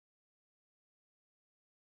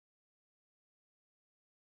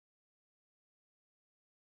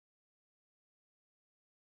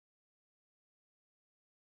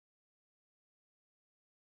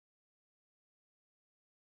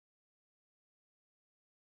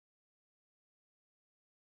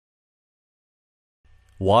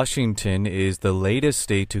Washington is the latest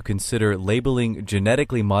state to consider labeling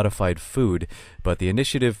genetically modified food, but the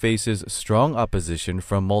initiative faces strong opposition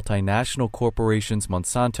from multinational corporations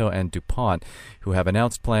Monsanto and DuPont, who have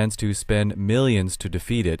announced plans to spend millions to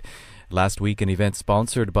defeat it. Last week, an event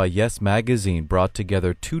sponsored by Yes Magazine brought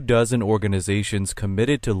together 24 organizations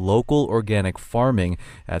committed to local organic farming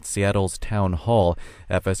at Seattle's Town Hall.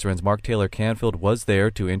 FSRN's Mark Taylor-Canfield was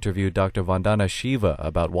there to interview Dr. Vandana Shiva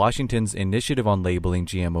about Washington's initiative on labeling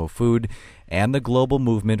GMO food and the global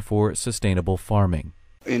movement for sustainable farming.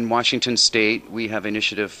 In Washington State, we have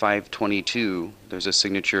Initiative 522. There's a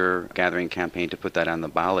signature gathering campaign to put that on the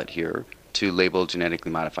ballot here to label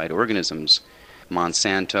genetically modified organisms.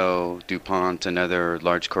 Monsanto, DuPont, and other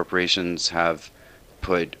large corporations have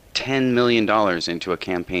put $10 million into a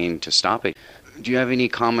campaign to stop it. Do you have any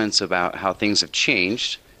comments about how things have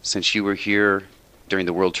changed since you were here during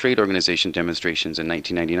the World Trade Organization demonstrations in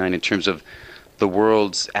 1999 in terms of the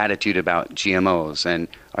world's attitude about GMOs? And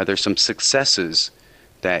are there some successes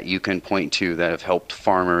that you can point to that have helped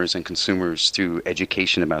farmers and consumers through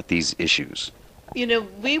education about these issues? You know,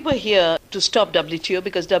 we were here to stop WTO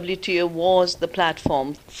because WTO was the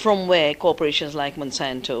platform from where corporations like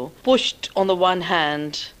Monsanto pushed, on the one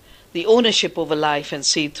hand, the ownership over life and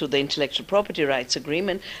seed through the intellectual property rights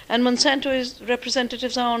agreement, and Monsanto's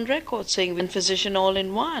representatives are on record saying, "We're physician all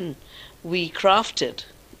in one." We crafted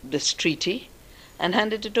this treaty and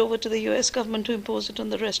handed it over to the US government to impose it on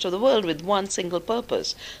the rest of the world with one single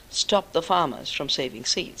purpose: stop the farmers from saving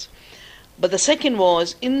seeds. But the second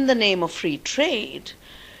was, in the name of free trade,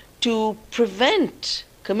 to prevent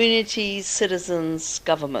communities, citizens,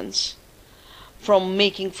 governments from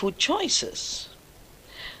making food choices.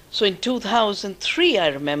 So in 2003, I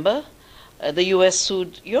remember, the US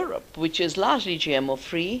sued Europe, which is largely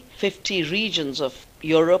GMO-free. 50 regions of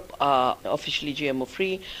Europe are officially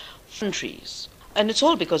GMO-free countries. And it's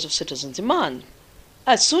all because of citizens' demand.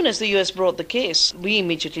 As soon as the US brought the case, we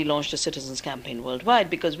immediately launched a citizens campaign worldwide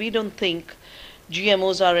because we don't think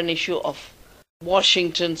GMOs are an issue of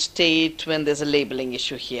Washington state when there's a labeling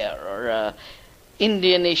issue here, or an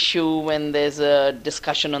Indian issue when there's a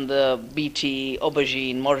discussion on the BT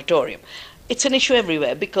aubergine moratorium. It's an issue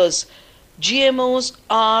everywhere because GMOs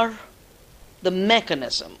are the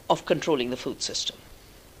mechanism of controlling the food system.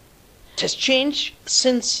 What has changed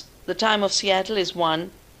since the time of Seattle is, one,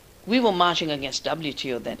 we were marching against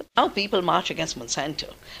WTO then. Now people march against Monsanto.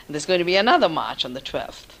 And there's going to be another march on the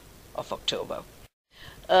 12th of October.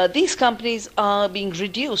 These companies are being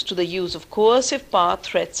reduced to the use of coercive power,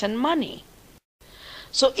 threats, and money.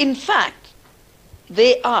 So in fact,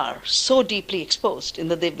 they are so deeply exposed in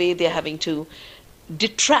the way they're having to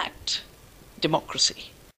detract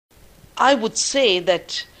democracy. I would say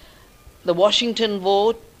that the Washington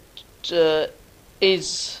vote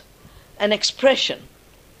is an expression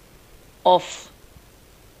of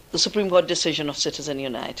the Supreme Court decision of Citizen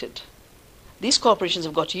United. These corporations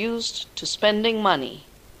have got used to spending money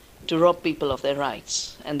to rob people of their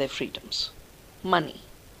rights and their freedoms. Money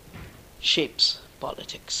shapes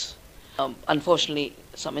politics. Unfortunately,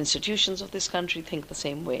 some institutions of this country think the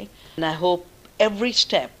same way. And I hope every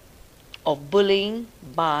step of bullying,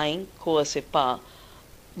 buying, coercive power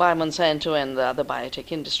by Monsanto and the other biotech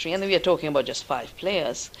industry, and we are talking about just 5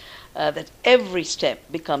 players, that every step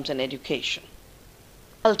becomes an education.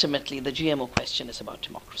 Ultimately, the GMO question is about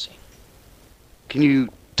democracy. Can you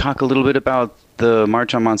talk a little bit about the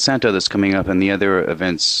March on Monsanto that's coming up and the other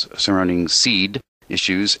events surrounding seed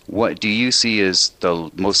issues? What do you see as the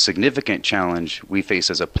most significant challenge we face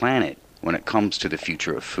as a planet when it comes to the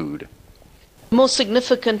future of food? The most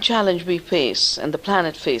significant challenge we face and the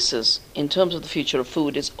planet faces in terms of the future of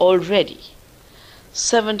food is already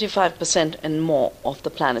 75% and more of the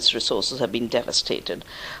planet's resources have been devastated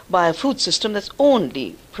by a food system that's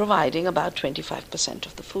only providing about 25%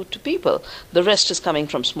 of the food to people. The rest is coming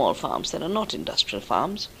from small farms that are not industrial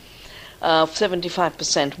farms.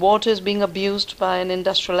 75% water is being abused by an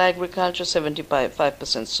industrial agriculture,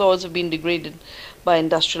 75% soils have been degraded by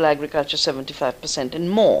industrial agriculture, 75% and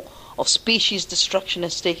more of species destruction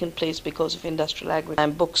has taken place because of industrial agriculture.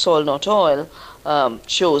 My book, Soil Not Oil,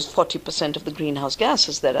 shows 40% of the greenhouse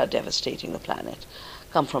gases that are devastating the planet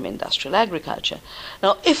come from industrial agriculture.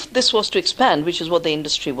 Now, if this was to expand, which is what the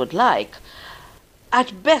industry would like,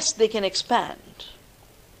 at best they can expand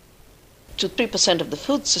to 3% of the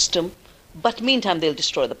food system, but meantime they'll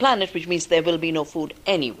destroy the planet, which means there will be no food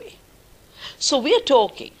anyway. So we are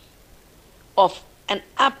talking of an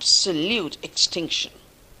absolute extinction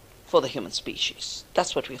for the human species.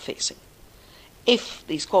 That's what we're facing if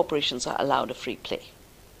these corporations are allowed a free play.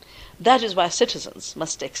 That is why citizens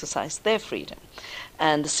must exercise their freedom.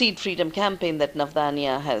 And the Seed Freedom campaign that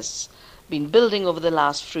Navdanya has been building over the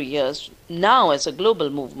last few years, now as a global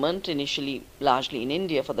movement, initially largely in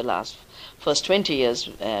India for the first 20 years,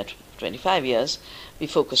 25 years, we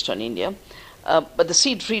focused on India. But the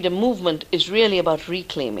Seed Freedom movement is really about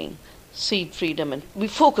reclaiming seed freedom. And we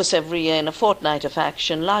focus every year in a fortnight of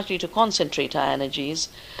action, largely to concentrate our energies,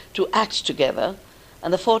 to act together.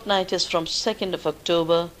 And the fortnight is from 2nd of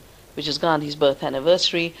October, which is Gandhi's birth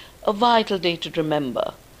anniversary, a vital day to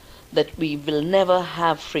remember that we will never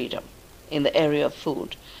have freedom in the area of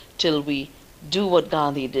food till we do what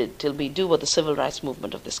Gandhi did, till we do what the civil rights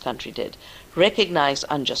movement of this country did, recognize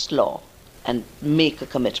unjust law and make a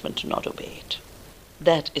commitment to not obey it.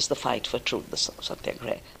 That is the fight for truth, the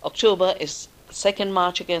Satyagraha. October is the second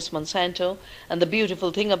march against Monsanto, and the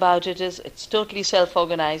beautiful thing about it is it's totally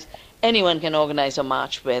self-organized. Anyone can organize a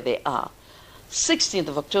march where they are. 16th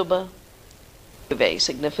of October, very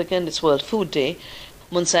significant, it's World Food Day.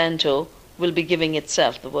 Monsanto will be giving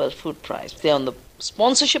itself the World Food Prize. They're on the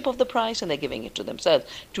sponsorship of the prize and they're giving it to themselves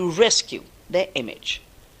to rescue their image.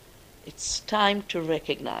 It's time to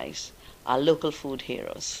recognize our local food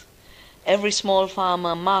heroes. Every small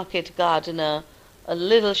farmer, market gardener, a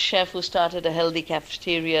little chef who started a healthy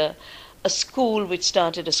cafeteria, a school which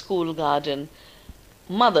started a school garden,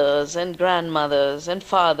 mothers and grandmothers and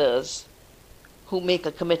fathers who make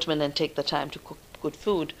a commitment and take the time to cook good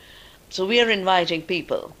food. So we are inviting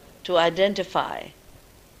people to identify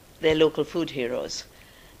their local food heroes,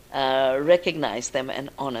 recognize them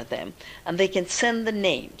and honor them. And they can send the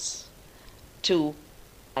names to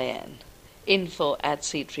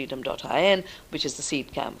info@seedfreedom.in, which is the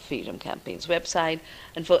Seed Freedom Campaign's website.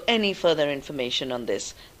 And for any further information on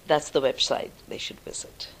this, that's the website they should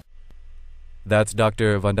visit. That's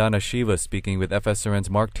Dr. Vandana Shiva speaking with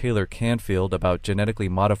FSRN's Mark Taylor-Canfield about genetically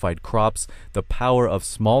modified crops, the power of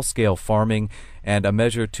small-scale farming, and a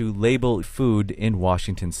measure to label food in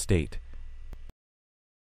Washington state.